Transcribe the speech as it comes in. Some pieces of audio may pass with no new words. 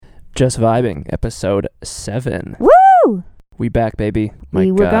Just Vibing, episode 7. Woo! We back, baby. My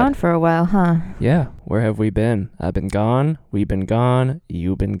we were God. gone for a while, huh? Yeah, where have we been? I've been gone, we've been gone,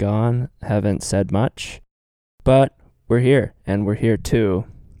 you've been gone, haven't said much. But we're here, and we're here to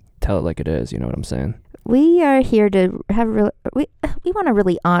tell it like it is, you know what I'm saying? We are here to have we want a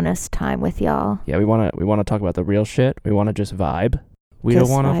really honest time with y'all. Yeah, we want to talk about the real shit. We want to just vibe. We Just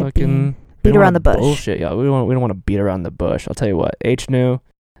don't want to vibe, fucking beat around the bush. Bullshit, yeah. We don't want to beat around the bush. I'll tell you what. H-New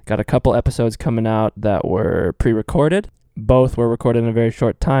got a couple episodes coming out that were pre-recorded. Both were recorded in a very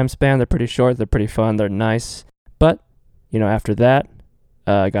short time span. They're pretty short. They're pretty fun. They're nice. But, after that,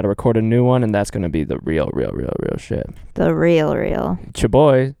 I got to record a new one, and that's going to be the real shit. The real. Your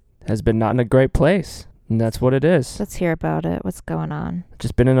boy has been not in a great place, and that's what it is. Let's hear about it. What's going on?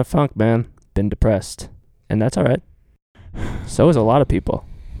 Just been in a funk, man. Been depressed. And that's all right. So is a lot of people.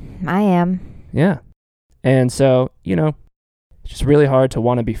 I am. Yeah. And so, it's just really hard to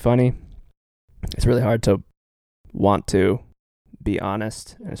want to be funny. It's really hard to want to be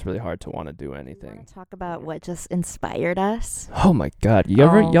honest. And it's really hard to want to do anything. Want to talk about what just inspired us? Oh my God.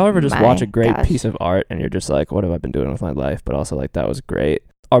 Y'all ever just watch a great gosh. piece of art and you're just like, what have I been doing with my life? But also like, that was great.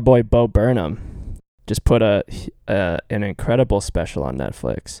 Our boy Bo Burnham just put an incredible special on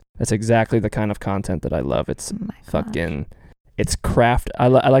Netflix. That's exactly the kind of content that I love. It's Oh my fucking, it's craft. I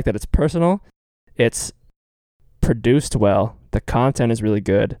like that it's personal. It's produced well. The content is really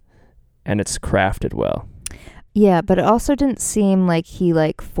good, and it's crafted well. Yeah, but it also didn't seem like he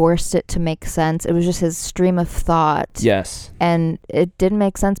forced it to make sense. It was just his stream of thought. Yes. And it didn't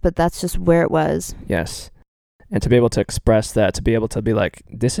make sense, but that's just where it was. Yes. And to be able to express that, to be able to be like,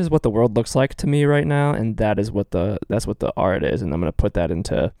 this is what the world looks like to me right now, and that's what the art is, and I'm going to put that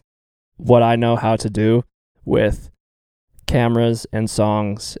into what I know how to do with cameras and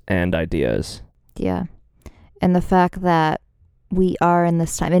songs and ideas. Yeah. And the fact that we are in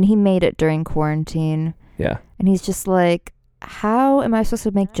this time, and he made it during quarantine. Yeah. And he's just like, how am I supposed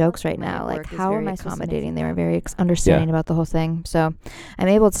to make jokes right now? Like, how am I accommodating? They were very understanding about the whole thing. So I'm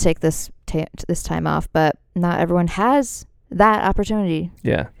able to take this time off, but not everyone has that opportunity.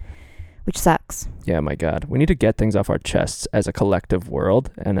 Yeah. Which sucks. Yeah, my God. We need to get things off our chests as a collective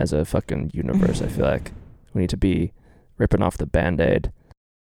world and as a fucking universe. I feel like we need to be ripping off the Band-Aid.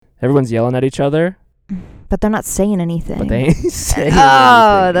 Everyone's yelling at each other. But they're not saying anything. But they ain't saying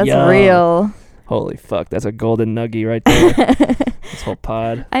Oh, anything. that's Yo. real. Holy fuck. That's a golden nugget right there. This whole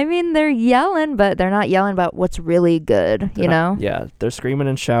pod. I mean, they're yelling, but they're not yelling about what's really good, you know? Yeah. They're screaming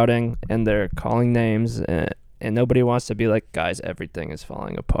and shouting, and they're calling names, and nobody wants to be like, guys, everything is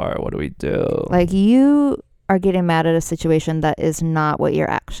falling apart. What do we do? Like, you are getting mad at a situation that is not what you're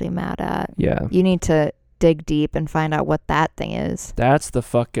actually mad at. Yeah. You need to dig deep and find out what that thing is. That's the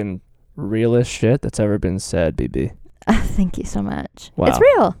fucking realest shit that's ever been said, BB. Thank you so much. Wow. It's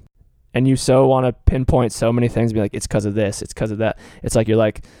real. And you so want to pinpoint so many things and be like, it's because of this, it's because of that. It's like you're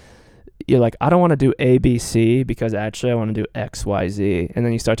like, I don't want to do A, B, C because actually I want to do X, Y, Z. And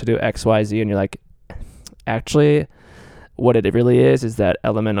then you start to do X, Y, Z and you're like, actually, what it really is that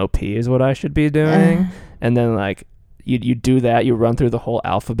LMNOP is what I should be doing. And then like you do that, you run through the whole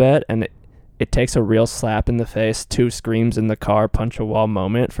alphabet, and it takes a real slap in the face, 2 screams in the car, punch a wall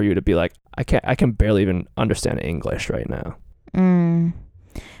moment for you to be like, I can barely even understand English right now.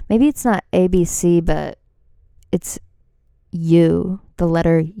 Maybe it's not ABC, but it's U, the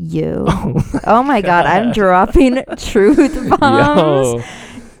letter U. Oh my God, I'm dropping truth bombs. Yo,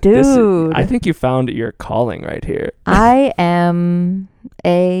 dude. I think you found your calling right here. I am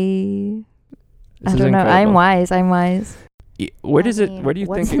I don't know. I'm wise. Where do you think it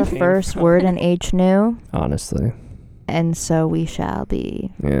what's came the first from? word in H-New? Honestly. And so we shall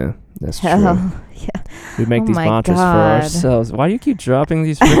be. Yeah, that's true. Hell, yeah. We make Oh these my mantras for God. ourselves. Why do you keep dropping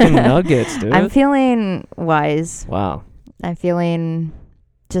these freaking nuggets, dude? I'm feeling wise. Wow. I'm feeling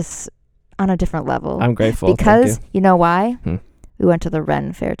just on a different level. I'm grateful. Because, Thank you know why? Hmm. We went to the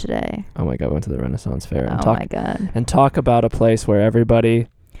Ren Fair today. Oh my God, I went to the Renaissance Fair. Oh my God. And talk about a place where everybody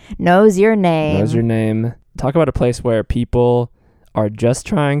Knows your name. knows your name. Talk about a place where people are just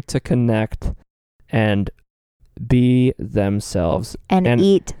trying to connect and be themselves. And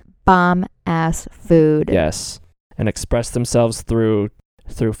eat bomb ass food. Yes. And express themselves through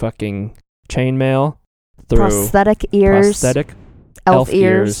fucking chainmail, through Prosthetic ears. prosthetic elf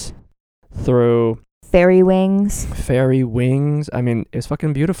ears. through Fairy wings. fairy wings. I mean, it's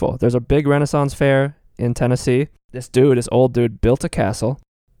fucking beautiful. There's a big Renaissance fair in Tennessee. This old dude, built a castle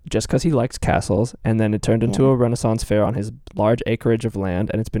just because he likes castles, and then it turned into a Renaissance fair on his large acreage of land,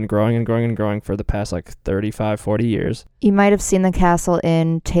 and it's been growing and growing and growing for the past 35, 40 years. You might have seen the castle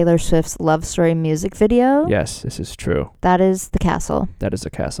in Taylor Swift's Love Story music video. Yes, this is true. That is the castle. That is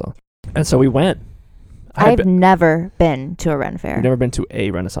a castle. And so we went. I've never been to a Ren fair. You've never been to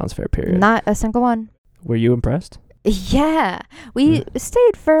a Renaissance fair, period? Not a single one. Were you impressed? Yeah. We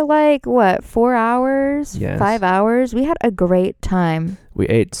stayed for 4 hours? Yes. 5 hours? We had a great time. We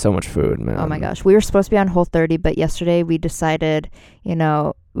ate so much food, man. Oh my gosh. We were supposed to be on Whole30, but yesterday we decided, we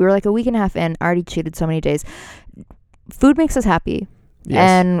were a week and a half in, already cheated so many days. Food makes us happy. Yes.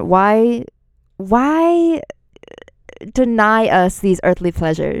 And why deny us these earthly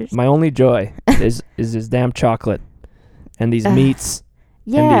pleasures? My only joy is this damn chocolate and these meats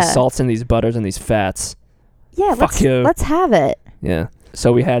and these salts and these butters and these fats. Yeah, let's have it. Yeah.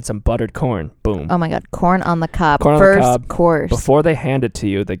 So we had some buttered corn. Boom. Oh my god, corn on the cob. Corn First on the cob. course. Before they hand it to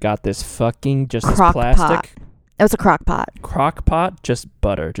you, they got this fucking this crock plastic pot. It was a crock pot. Crock pot, just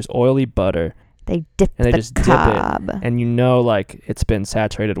butter, just oily butter. They dip and they the just cob. dip it, and it's been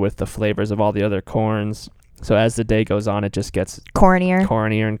saturated with the flavors of all the other corns. So as the day goes on, it just gets cornier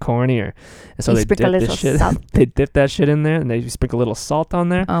and cornier. And so they dip this shit. They dip that shit in there, and they sprinkle a little salt on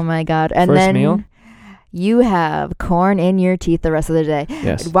there. Oh my god! And First then meal, you have corn in your teeth the rest of the day.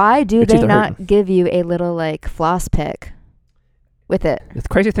 Yes. Why do your they not give you a little floss pick with it? The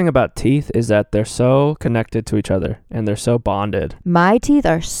crazy thing about teeth is that they're so connected to each other, and they're so bonded. My teeth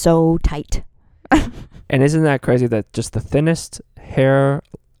are so tight. And isn't that crazy that just the thinnest hair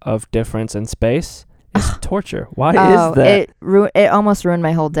of difference in space is torture? Why is that? It almost ruined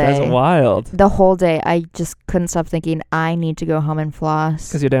my whole day. That's wild. The whole day, I just couldn't stop thinking, I need to go home and floss.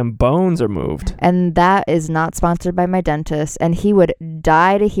 Because your damn bones are moved. And that is not sponsored by my dentist. And he would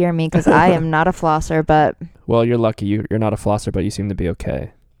die to hear me because I am not a flosser, but... Well, you're lucky. You're not a flosser, but you seem to be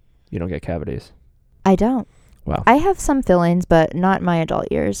okay. You don't get cavities. I don't. Wow. I have some fillings, but not in my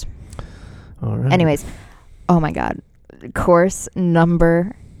adult years. All right. Anyways, oh my God. Course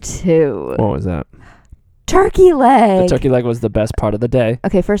number 2. What was that? Turkey leg. The turkey leg was the best part of the day.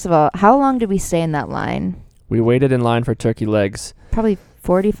 Okay, first of all, how long did we stay in that line? We waited in line for turkey legs. Probably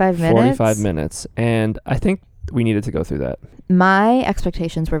 45 minutes. 45 minutes. And I think we needed to go through that. My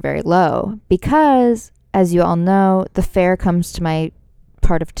expectations were very low because, as you all know, the fair comes to my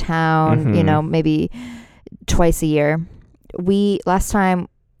part of town, maybe twice a year.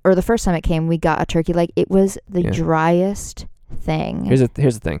 The first time it came, we got a turkey leg. It was the driest thing. Here's the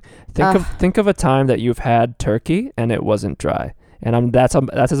thing. Think of a time that you've had turkey and it wasn't dry. And that's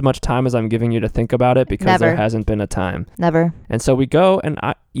as much time as I'm giving you to think about it because there hasn't been a time. Never. And so we go, and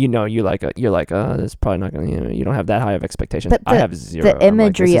you're like, it's probably not gonna. You don't have that high of expectations. I have zero. The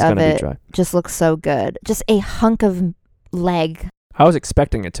imagery of it just looks so good. Just a hunk of leg. I was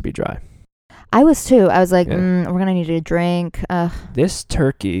expecting it to be dry. I was too. I was like, we're gonna need a drink. This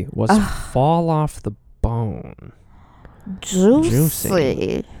turkey was fall off the bone.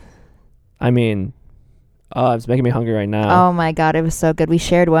 Juicy. I mean, it's making me hungry right now. Oh my God, it was so good. We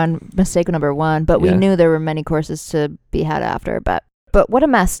shared mistake number 1, but we knew there were many courses to be had after. But what a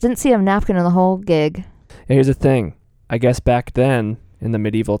mess. Didn't see a napkin in the whole gig. Here's the thing. I guess back then, in the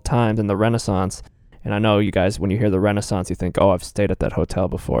medieval times, in the Renaissance, and I know you guys, when you hear the Renaissance, you think, I've stayed at that hotel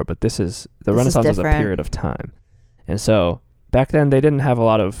before. But the Renaissance was a period of time. And so back then, they didn't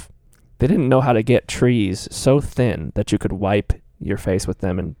know how to get trees so thin that you could wipe your face with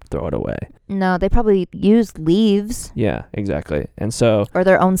them and throw it away. No, they probably used leaves. Yeah, exactly. And so... Or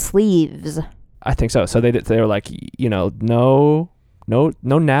their own sleeves. I think so. So they were like, no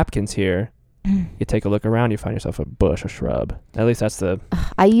napkins here. You take a look around, you find yourself a bush, a shrub. At least that's the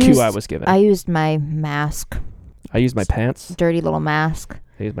cue I was given. I used my mask. I used my pants. Dirty little mask.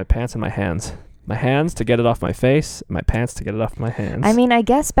 I used my pants and my hands. My hands to get it off my face, my pants to get it off my hands. I mean, I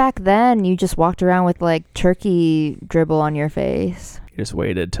guess back then you just walked around with turkey dribble on your face. You just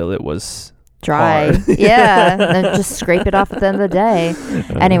waited till it was dry. Yeah, and then just scrape it off at the end of the day.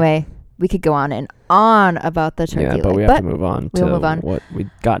 Anyway, we could go on and on about the turkey leg. Yeah, but we have to move on to what we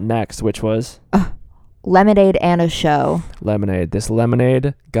got next, which was... lemonade and a show. Lemonade. This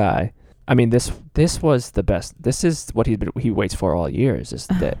lemonade guy... I mean, this was the best. This is what he waits for all year. Is this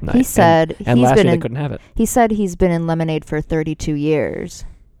that night? He said and last year they couldn't have it. He said he's been in lemonade for 32 years.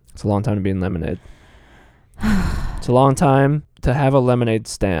 It's a long time to be in lemonade. It's a long time to have a lemonade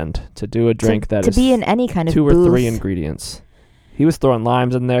stand, to do a drink that is be in any kind of 2 booth. or 3 ingredients. He was throwing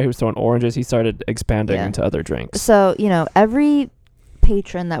limes in there. He was throwing oranges. He started expanding into other drinks. So every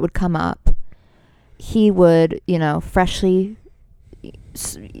patron that would come up, he would freshly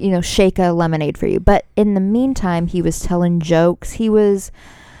shake a lemonade for you. But in the meantime, he was telling jokes. He was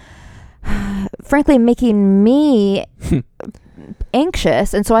frankly making me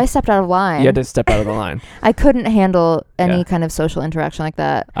anxious, and so I stepped out of line. You had to step out of the line. I couldn't handle any kind of social interaction like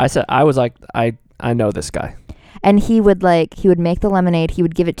that. I was like, I know this guy. And he would make the lemonade. He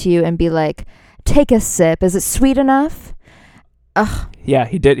would give it to you and be like, take a sip. Is it sweet enough? Ugh. Yeah,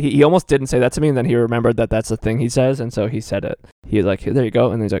 he did. He almost didn't say that to me, and then he remembered that that's the thing he says, and so he said it. He was like, there you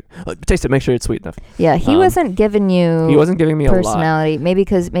go. And he's like, taste it, make sure it's sweet enough. Yeah, he wasn't giving you He wasn't giving me personality. a lot. Maybe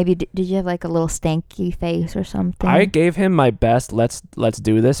because did you have like a little stanky face or something? I gave him my best let's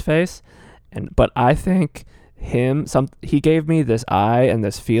do this face, but I think he gave me this eye and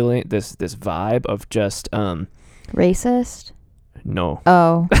this feeling, this vibe of just racist? No.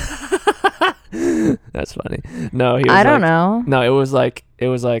 Oh. That's funny. No, he was I don't know. No, it was like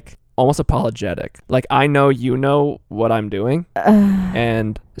almost apologetic. Like, I know you know what I'm doing,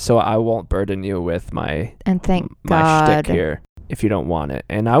 and so I won't burden you with my God shtick here if you don't want it.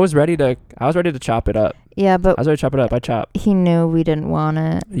 And I was ready to chop it up. Yeah, but I was ready to chop it up. I chopped. He knew we didn't want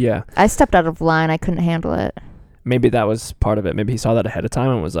it. Yeah. I stepped out of line. I couldn't handle it. Maybe that was part of it. Maybe he saw that ahead of time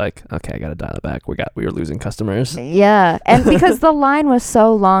and was like, okay, I got to dial it back. We were losing customers. Yeah. And because the line was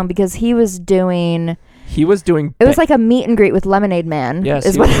so long, because he was doing... It was like a meet and greet with Lemonade Man. Yes.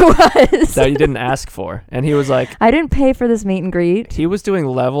 Is what it was. That you didn't ask for. And he was like... I didn't pay for this meet and greet. He was doing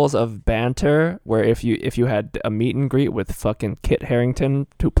levels of banter where if you had a meet and greet with fucking Kit Harington,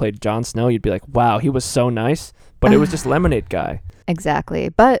 who played Jon Snow, you'd be like, wow, he was so nice. But it was just Lemonade Guy. Exactly.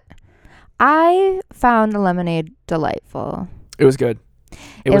 But I found the lemonade delightful. It was good.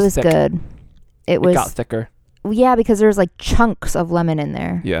 It was thick. Good. It got thicker. Yeah, because there was like chunks of lemon in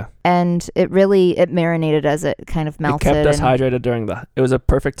there. Yeah. And it marinated as it kind of melted. It kept us hydrated during it was a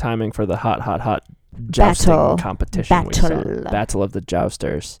perfect timing for the hot jousting competition we saw. Battle of the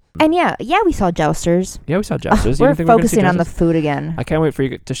Jousters. And yeah, we saw Jousters. Yeah, we saw Jousters. We're focusing on the food again. I can't wait for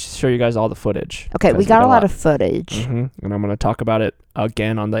you to show you guys all the footage. Okay, we got a lot of footage. Mm-hmm. And I'm going to talk about it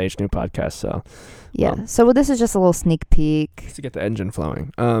again on the HNU podcast, so... Yeah, so this is just a little sneak peek. Just to get the engine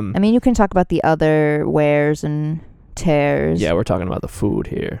flowing. I mean, you can talk about the other wears and tears. Yeah, we're talking about the food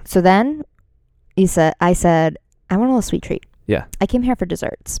here. So then, I said, I want a little sweet treat. Yeah. I came here for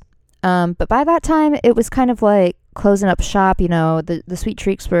desserts. But by that time, it was kind of like closing up shop. You know, the sweet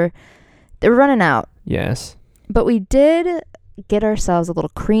treats were running out. Yes. But we did get ourselves a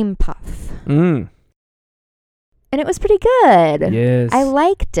little cream puff. And it was pretty good. Yes. I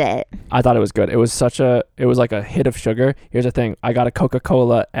liked it. I thought it was good. It was like a hit of sugar. Here's the thing. I got a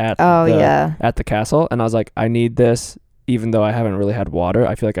Coca-Cola at the castle, and I was like, I need this, even though I haven't really had water.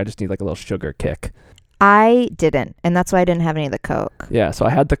 I feel like I just need like a little sugar kick. I didn't, and that's why I didn't have any of the Coke. Yeah, so I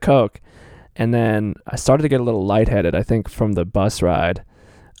had the Coke, and then I started to get a little lightheaded, I think, from the bus ride.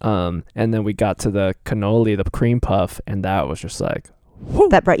 And then we got to the cannoli, the cream puff, and that was just like... whoo.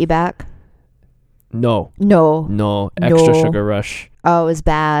 That brought you back? No. Extra sugar rush. Oh, it was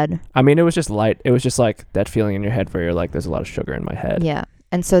bad. I mean, it was just light. It was just like that feeling in your head where you're like, there's a lot of sugar in my head. Yeah.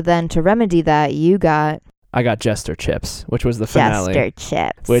 And so then to remedy that, I got Jester chips, which was the finale. Jester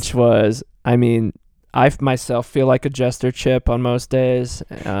chips. Which was, I mean, I myself feel like a Jester chip on most days.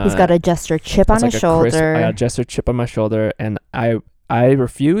 He's got a Jester chip on his shoulder. I got a Jester chip on my shoulder, and I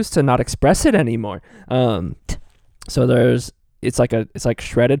refuse to not express it anymore. So it's like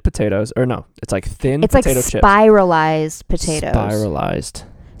shredded potatoes, or no, it's like thin potato chips. It's like spiralized potatoes. Spiralized.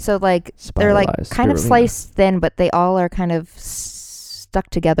 So they're like kind of sliced thin, but they all are kind of stuck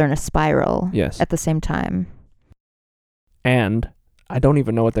together in a spiral. Yes. At the same time. And I don't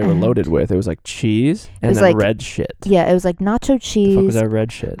even know what they were loaded with. It was like cheese and then red shit. Yeah, it was like nacho cheese. The fuck was that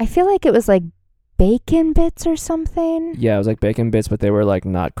red shit? I feel like it was like bacon bits or something. Yeah, it was like bacon bits, but they were like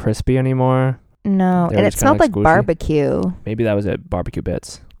not crispy anymore. No, and it smelled like barbecue. Maybe that was it. Barbecue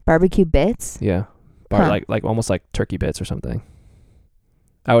bits. Barbecue bits? Yeah. Like almost like turkey bits or something.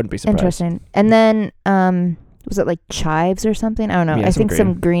 I wouldn't be surprised. Interesting. And then was it like chives or something? I don't know. Yeah, I think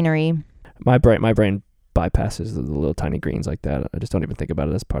some greenery. My brain bypasses the little tiny greens like that. I just don't even think about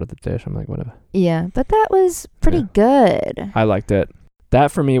it as part of the dish. I'm like, whatever. Yeah, but that was pretty good. I liked it.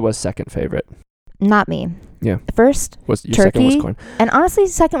 That for me was second favorite. Not me. Yeah. First was your turkey, second was corn. And honestly,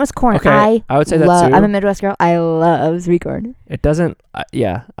 second was corn. Okay, I would say that too. I'm a Midwest girl. I love sweet corn. It doesn't. I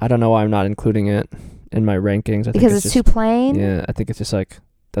don't know why I'm not including it in my rankings. I because think it's too plain. Yeah, I think it's just like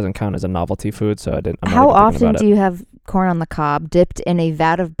doesn't count as a novelty food, so I didn't. How often do you have corn on the cob dipped in a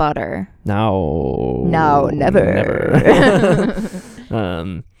vat of butter? No, never.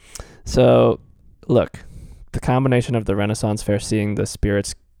 So look, the combination of the Renaissance Fair, seeing the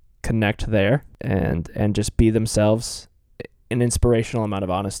spirits connect there and just be themselves, an inspirational amount of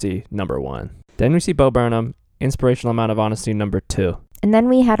honesty, number 1. Then we see Bo Burnham, inspirational amount of honesty, number 2. And then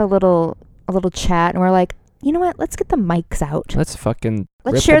we had a little chat, and we're like, you know what? Let's get the mics out. Let's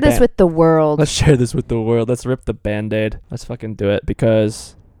share this with the world. Let's share this with the world. Let's rip the Band-Aid. Let's fucking do it,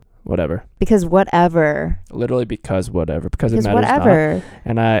 because whatever. Because whatever. Literally because whatever. Because it Because matters whatever.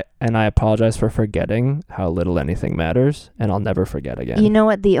 not. And I apologize for forgetting how little anything matters, and I'll never forget again. You know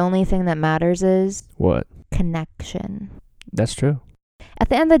what the only thing that matters is? What? Connection. That's true. At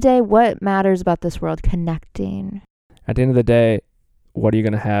the end of the day, what matters about this world? Connecting. At the end of the day, what are you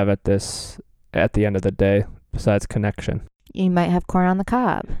going to have at the end of the day besides connection? You might have corn on the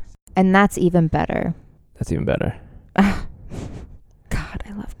cob. And that's even better. That's even better. God,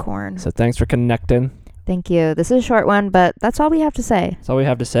 I love corn. So thanks for connecting. Thank you. This is a short one, but that's all we have to say. That's all we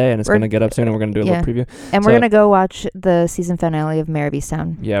have to say, and it's going to get up soon, and we're going to do a little preview. And we're going to go watch the season finale of Mare of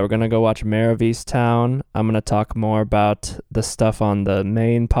Easttown. Yeah, we're going to go watch Mare of Easttown. I'm going to talk more about the stuff on the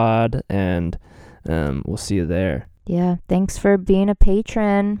main pod, and we'll see you there. Yeah, thanks for being a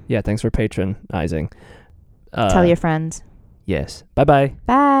patron. Yeah, thanks for patronizing. Tell your friends. Yes. Bye-bye.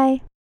 Bye.